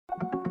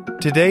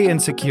Today in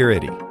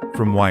Security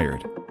from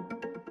Wired.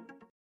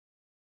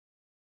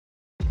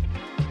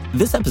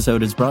 This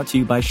episode is brought to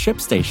you by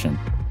ShipStation.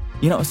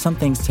 You know, some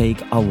things take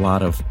a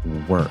lot of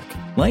work,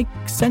 like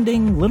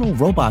sending little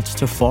robots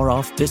to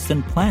far-off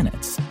distant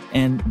planets.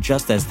 And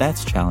just as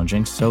that's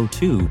challenging, so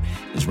too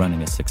is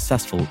running a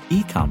successful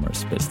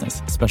e-commerce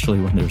business, especially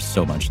when there's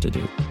so much to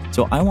do.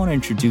 So I want to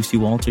introduce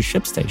you all to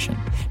ShipStation.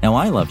 Now,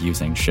 I love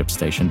using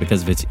ShipStation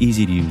because of its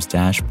easy-to-use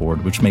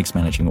dashboard, which makes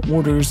managing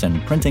orders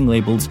and printing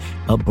labels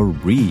a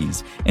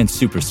breeze and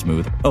super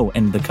smooth. Oh,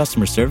 and the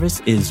customer service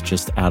is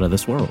just out of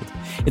this world.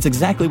 It's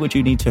exactly what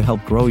you need to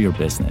help grow your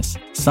business.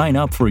 Sign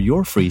up for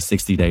your free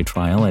 60-day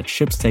trial at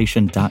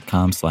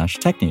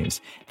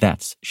shipstation.com/technews.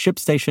 That's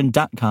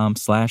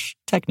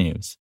shipstation.com/technews.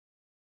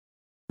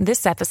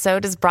 This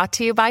episode is brought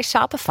to you by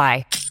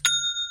Shopify.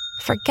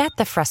 Forget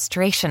the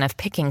frustration of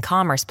picking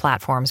commerce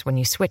platforms when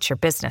you switch your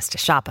business to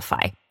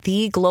Shopify,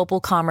 the global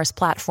commerce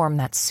platform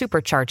that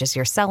supercharges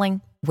your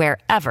selling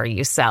wherever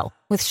you sell.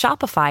 With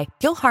Shopify,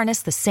 you'll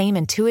harness the same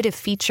intuitive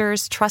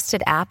features,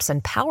 trusted apps,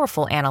 and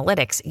powerful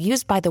analytics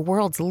used by the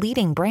world's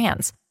leading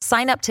brands.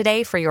 Sign up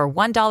today for your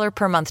 $1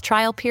 per month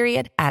trial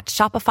period at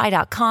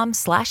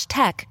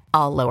shopify.com/tech,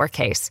 all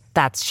lowercase.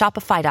 That's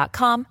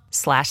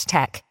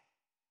shopify.com/tech.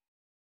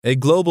 A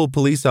global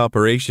police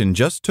operation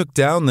just took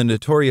down the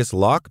notorious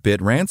LockBit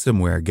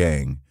ransomware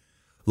gang.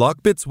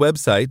 LockBit's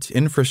website,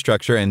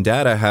 infrastructure, and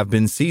data have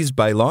been seized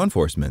by law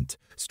enforcement,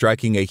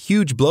 striking a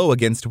huge blow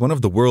against one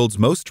of the world's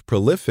most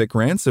prolific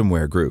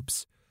ransomware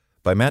groups.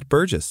 By Matt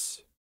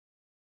Burgess.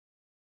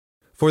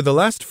 For the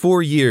last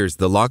 4 years,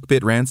 the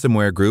LockBit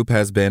ransomware group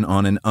has been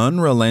on an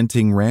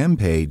unrelenting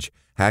rampage,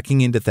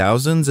 hacking into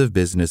thousands of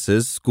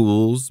businesses,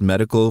 schools,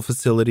 medical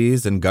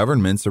facilities, and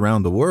governments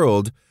around the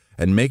world,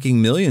 and making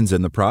millions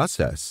in the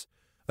process.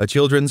 A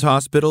children's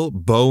hospital,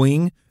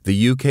 Boeing,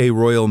 the UK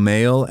Royal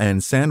Mail,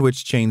 and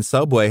sandwich chain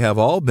Subway have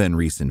all been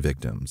recent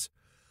victims.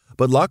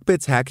 But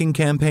LockBit's hacking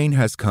campaign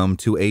has come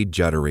to a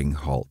juddering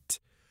halt.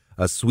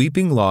 A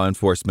sweeping law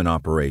enforcement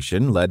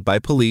operation led by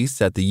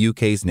police at the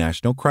UK's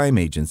National Crime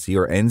Agency,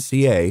 or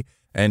NCA,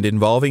 and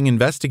involving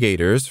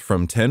investigators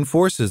from 10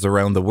 forces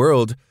around the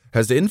world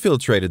has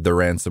infiltrated the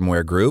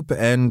ransomware group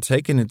and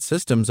taken its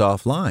systems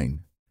offline.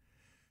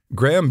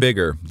 Graham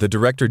Bigger, the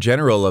Director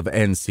General of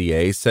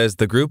NCA, says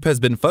the group has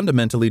been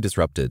fundamentally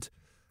disrupted.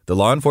 The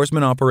law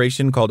enforcement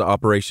operation called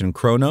Operation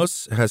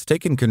Kronos has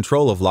taken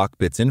control of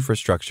LockBit's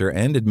infrastructure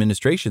and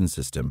administration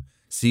system,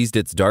 seized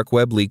its dark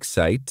web leak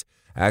site,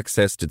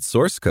 accessed its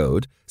source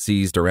code,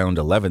 seized around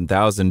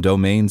 11,000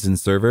 domains and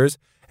servers,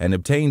 and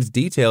obtained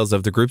details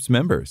of the group's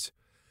members.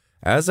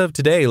 As of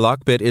today,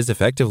 LockBit is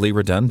effectively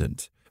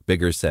redundant,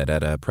 Bigger said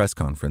at a press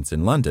conference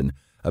in London,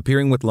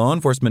 appearing with law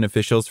enforcement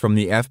officials from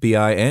the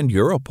FBI and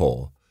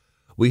Europol.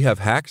 "We have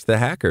hacked the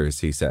hackers,"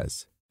 he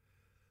says.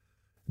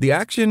 The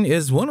action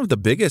is one of the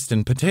biggest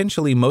and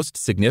potentially most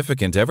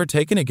significant ever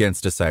taken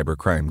against a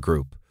cybercrime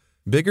group.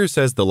 Bigger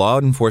says the law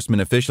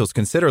enforcement officials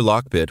consider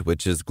LockBit,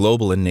 which is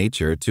global in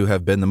nature, to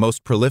have been the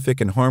most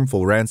prolific and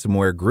harmful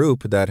ransomware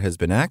group that has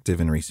been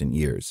active in recent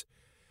years.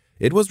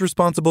 It was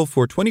responsible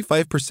for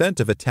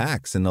 25% of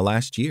attacks in the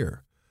last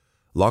year.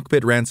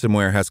 LockBit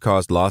ransomware has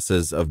caused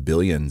losses of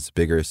billions,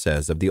 Bigger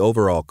says, of the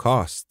overall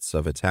costs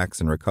of attacks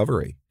and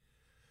recovery.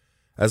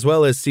 As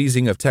well as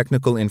seizing of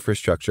technical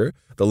infrastructure,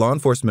 the law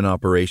enforcement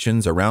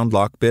operations around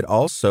LockBit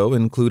also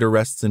include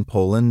arrests in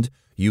Poland,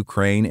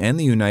 Ukraine, and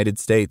the United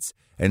States,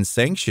 and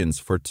sanctions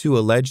for 2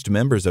 alleged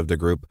members of the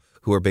group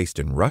who are based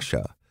in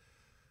Russia.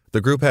 The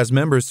group has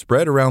members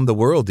spread around the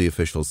world, the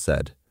officials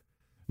said.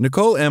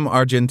 Nicole M.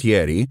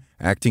 Argentieri,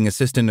 acting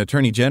Assistant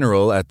Attorney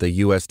General at the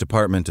U.S.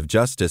 Department of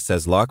Justice,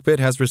 says LockBit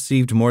has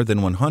received more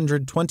than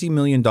 $120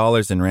 million in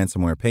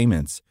ransomware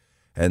payments,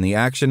 and the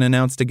action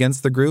announced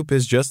against the group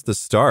is just the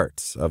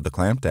start of the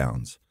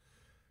clampdowns.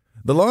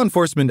 The law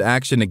enforcement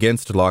action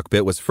against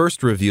LockBit was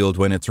first revealed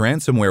when its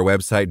ransomware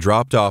website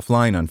dropped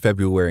offline on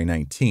February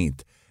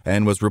 19th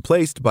and was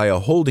replaced by a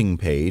holding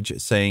page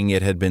saying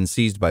it had been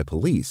seized by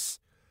police.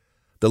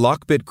 The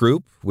LockBit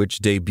group, which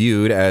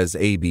debuted as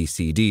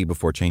ABCD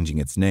before changing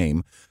its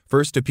name,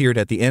 first appeared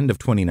at the end of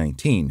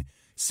 2019.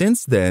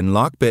 Since then,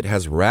 LockBit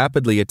has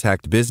rapidly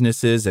attacked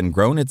businesses and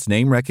grown its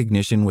name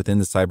recognition within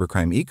the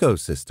cybercrime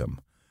ecosystem.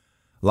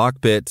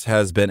 LockBit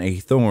has been a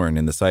thorn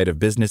in the side of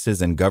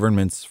businesses and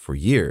governments for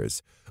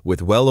years,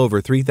 with well over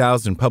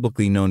 3,000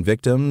 publicly known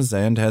victims,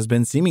 and has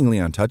been seemingly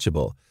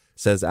untouchable,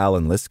 says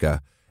Alan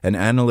Liska, an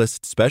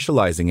analyst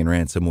specializing in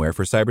ransomware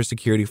for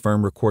cybersecurity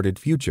firm Recorded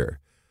Future.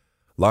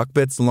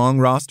 LockBit's long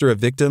roster of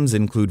victims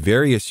include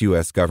various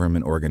U.S.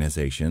 government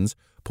organizations,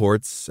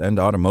 ports, and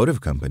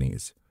automotive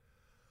companies.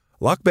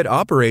 LockBit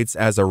operates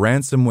as a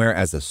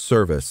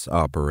ransomware-as-a-service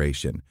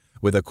operation,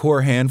 with a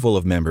core handful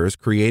of members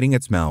creating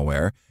its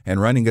malware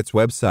and running its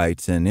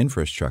websites and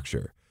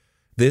infrastructure.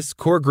 This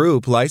core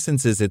group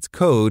licenses its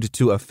code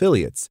to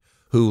affiliates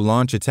who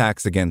launch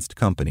attacks against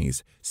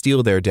companies,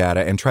 steal their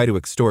data, and try to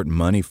extort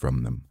money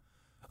from them.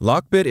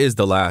 LockBit is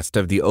the last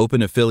of the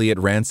open affiliate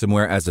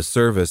ransomware as a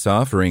service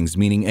offerings,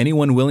 meaning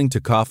anyone willing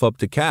to cough up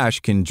the cash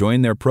can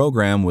join their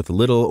program with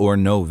little or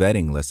no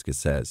vetting, Liska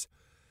says.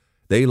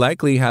 They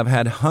likely have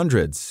had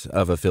hundreds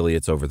of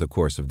affiliates over the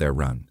course of their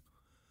run.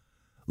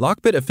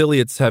 LockBit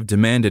affiliates have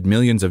demanded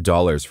millions of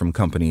dollars from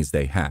companies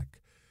they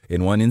hack.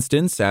 In one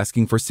instance,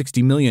 asking for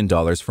 $60 million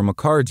from a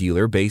car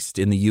dealer based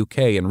in the UK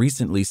and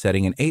recently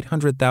setting an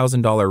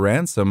 $800,000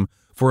 ransom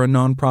for a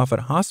nonprofit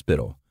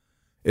hospital.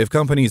 If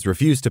companies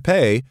refuse to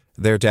pay,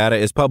 their data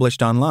is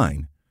published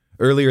online.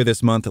 Earlier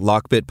this month,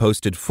 LockBit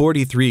posted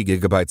 43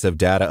 gigabytes of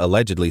data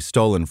allegedly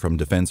stolen from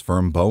defense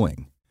firm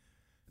Boeing.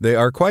 They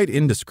are quite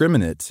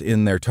indiscriminate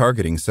in their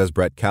targeting, says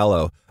Brett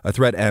Callow, a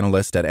threat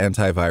analyst at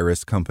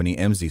antivirus company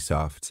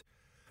Emsisoft.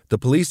 The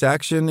police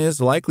action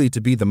is likely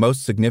to be the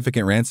most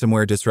significant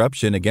ransomware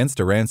disruption against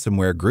a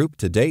ransomware group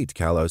to date,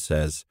 Callow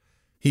says.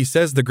 He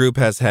says the group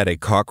has had a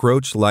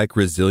cockroach-like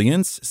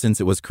resilience since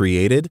it was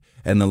created,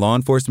 and the law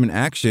enforcement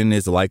action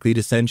is likely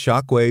to send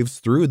shockwaves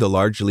through the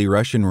largely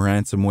Russian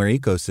ransomware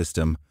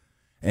ecosystem.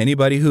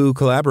 Anybody who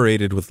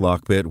collaborated with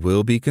LockBit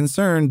will be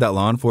concerned that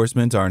law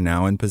enforcement are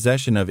now in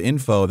possession of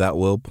info that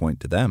will point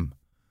to them.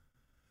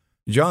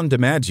 John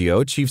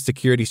DiMaggio, chief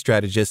security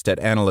strategist at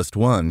Analyst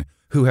One,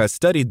 who has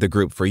studied the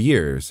group for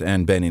years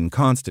and been in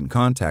constant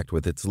contact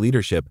with its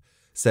leadership,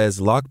 says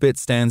LockBit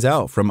stands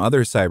out from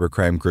other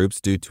cybercrime groups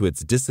due to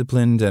its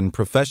disciplined and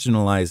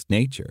professionalized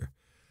nature.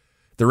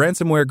 The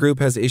ransomware group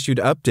has issued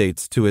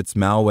updates to its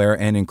malware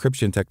and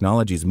encryption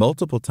technologies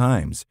multiple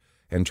times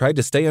and tried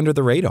to stay under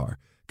the radar,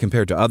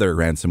 compared to other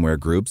ransomware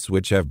groups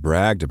which have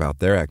bragged about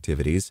their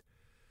activities.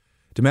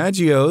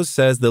 DiMaggio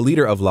says the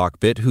leader of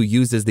LockBit, who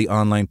uses the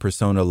online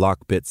persona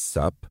LockBit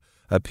Sup,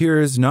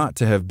 appears not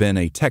to have been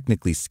a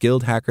technically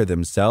skilled hacker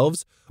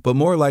themselves, but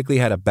more likely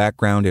had a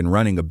background in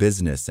running a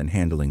business and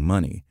handling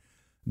money.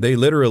 They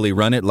literally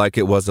run it like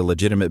it was a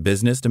legitimate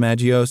business,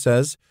 DiMaggio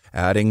says,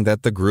 adding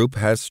that the group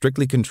has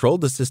strictly controlled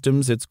the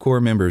systems its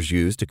core members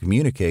use to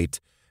communicate,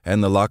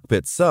 and the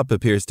LockBit Sup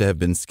appears to have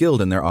been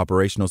skilled in their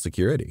operational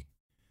security.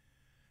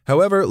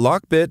 However,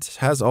 LockBit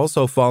has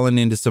also fallen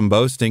into some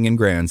boasting and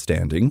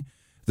grandstanding.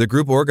 The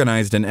group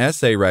organized an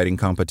essay writing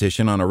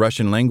competition on a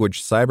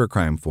Russian-language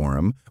cybercrime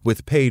forum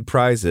with paid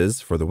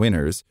prizes for the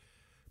winners.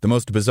 The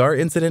most bizarre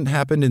incident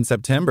happened in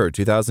September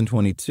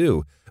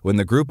 2022, when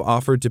the group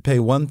offered to pay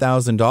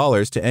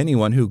 $1,000 to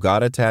anyone who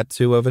got a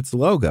tattoo of its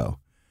logo.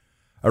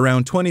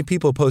 Around 20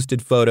 people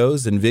posted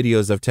photos and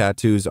videos of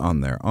tattoos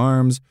on their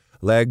arms,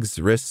 legs,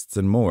 wrists,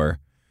 and more.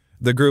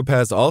 The group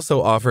has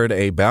also offered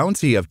a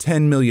bounty of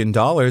 $10 million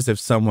if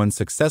someone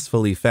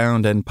successfully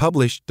found and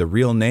published the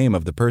real name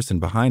of the person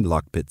behind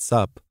LockBit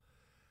Sup.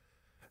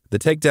 The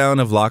takedown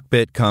of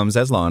LockBit comes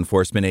as law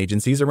enforcement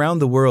agencies around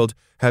the world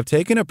have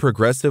taken a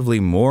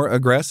progressively more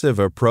aggressive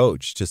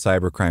approach to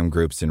cybercrime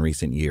groups in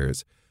recent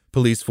years.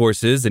 Police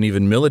forces and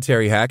even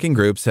military hacking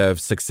groups have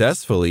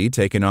successfully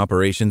taken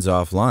operations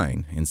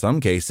offline, in some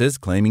cases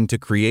claiming to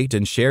create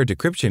and share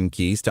decryption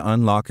keys to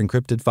unlock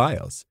encrypted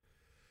files.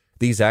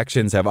 These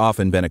actions have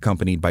often been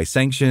accompanied by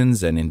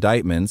sanctions and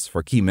indictments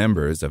for key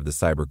members of the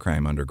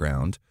cybercrime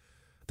underground.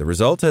 The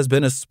result has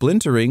been a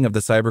splintering of the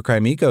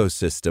cybercrime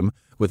ecosystem,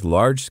 with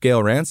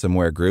large-scale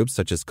ransomware groups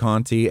such as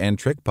Conti and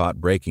TrickPot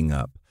breaking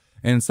up,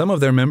 and some of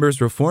their members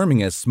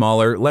reforming as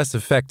smaller, less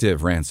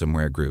effective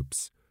ransomware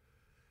groups.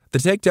 The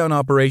takedown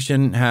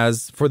operation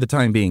has, for the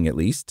time being at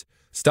least,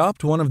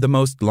 stopped one of the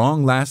most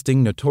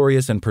long-lasting,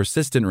 notorious, and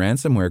persistent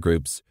ransomware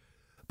groups.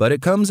 But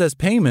it comes as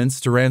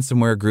payments to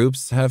ransomware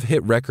groups have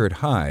hit record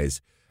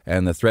highs,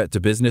 and the threat to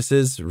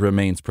businesses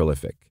remains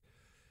prolific.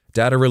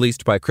 Data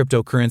released by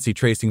cryptocurrency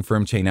tracing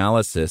firm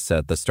Chainalysis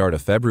at the start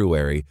of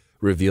February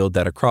revealed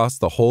that across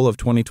the whole of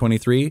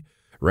 2023,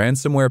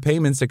 ransomware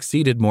payments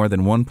exceeded more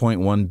than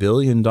 $1.1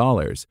 billion,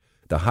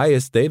 the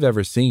highest they've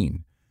ever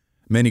seen.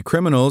 Many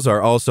criminals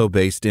are also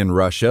based in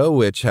Russia,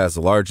 which has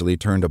largely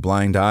turned a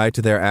blind eye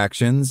to their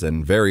actions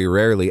and very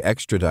rarely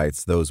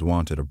extradites those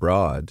wanted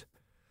abroad.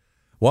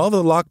 While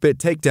the LockBit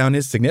takedown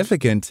is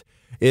significant,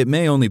 it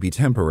may only be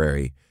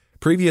temporary.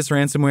 Previous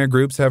ransomware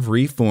groups have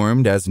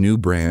reformed as new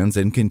brands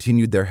and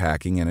continued their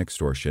hacking and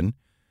extortion.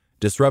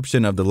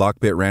 Disruption of the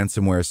LockBit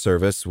ransomware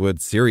service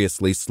would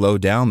seriously slow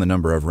down the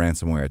number of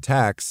ransomware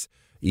attacks,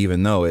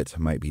 even though it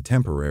might be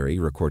temporary,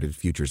 Recorded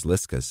Futures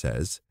Liska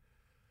says.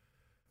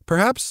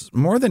 Perhaps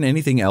more than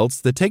anything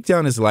else, the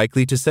takedown is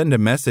likely to send a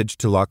message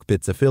to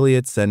LockBit's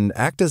affiliates and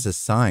act as a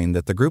sign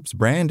that the group's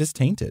brand is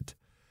tainted.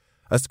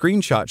 A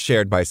screenshot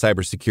shared by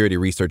cybersecurity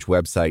research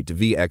website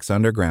VX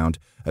Underground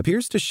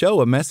appears to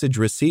show a message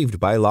received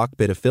by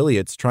LockBit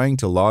affiliates trying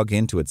to log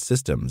into its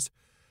systems.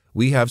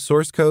 We have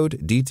source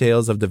code,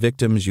 details of the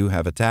victims you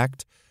have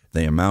attacked,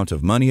 the amount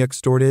of money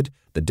extorted,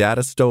 the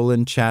data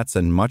stolen, chats,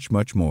 and much,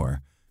 much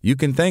more. You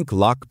can thank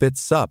LockBit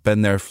Sup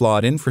and their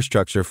flawed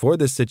infrastructure for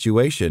this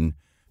situation.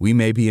 We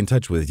may be in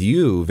touch with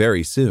you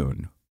very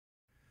soon.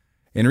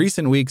 In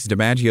recent weeks,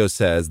 DiMaggio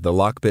says the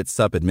LockBit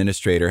Sup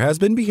administrator has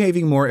been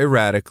behaving more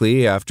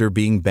erratically after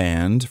being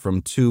banned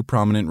from 2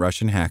 prominent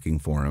Russian hacking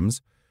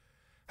forums.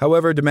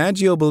 However,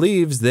 DiMaggio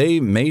believes they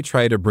may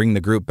try to bring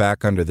the group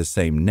back under the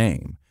same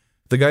name.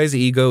 The guy's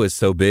ego is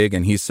so big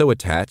and he's so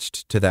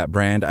attached to that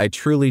brand, I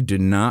truly do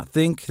not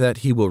think that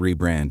he will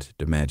rebrand,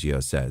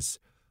 DiMaggio says.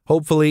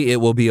 Hopefully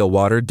it will be a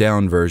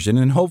watered-down version,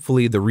 and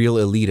hopefully the real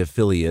elite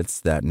affiliates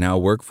that now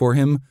work for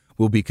him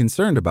will be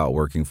concerned about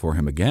working for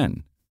him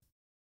again.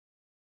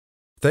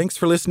 Thanks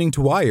for listening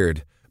to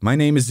Wired. My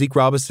name is Zeke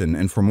Robison,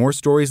 and for more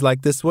stories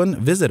like this one,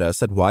 visit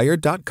us at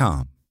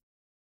wired.com.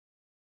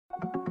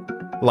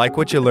 Like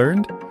what you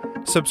learned?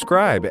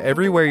 Subscribe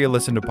everywhere you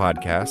listen to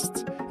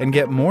podcasts and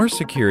get more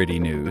security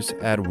news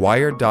at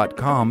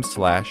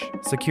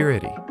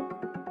wired.com/security.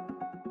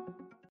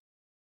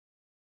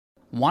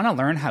 Want to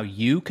learn how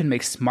you can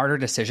make smarter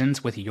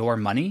decisions with your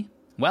money?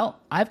 Well,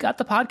 I've got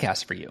the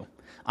podcast for you.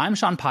 I'm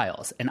Sean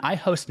Piles, and I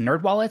host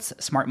NerdWallet's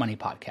Smart Money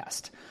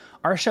Podcast.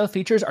 Our show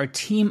features our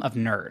team of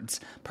nerds,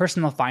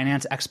 personal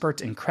finance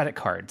experts in credit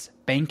cards,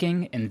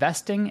 banking,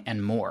 investing,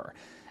 and more.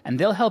 And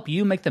they'll help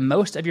you make the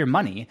most of your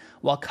money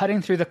while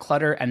cutting through the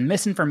clutter and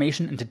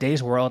misinformation in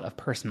today's world of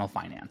personal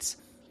finance.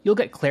 You'll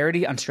get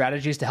clarity on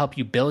strategies to help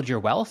you build your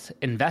wealth,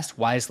 invest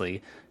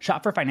wisely,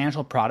 shop for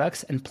financial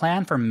products, and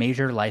plan for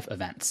major life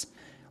events.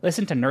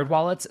 Listen to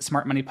NerdWallet's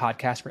Smart Money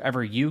Podcast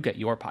wherever you get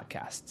your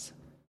podcasts.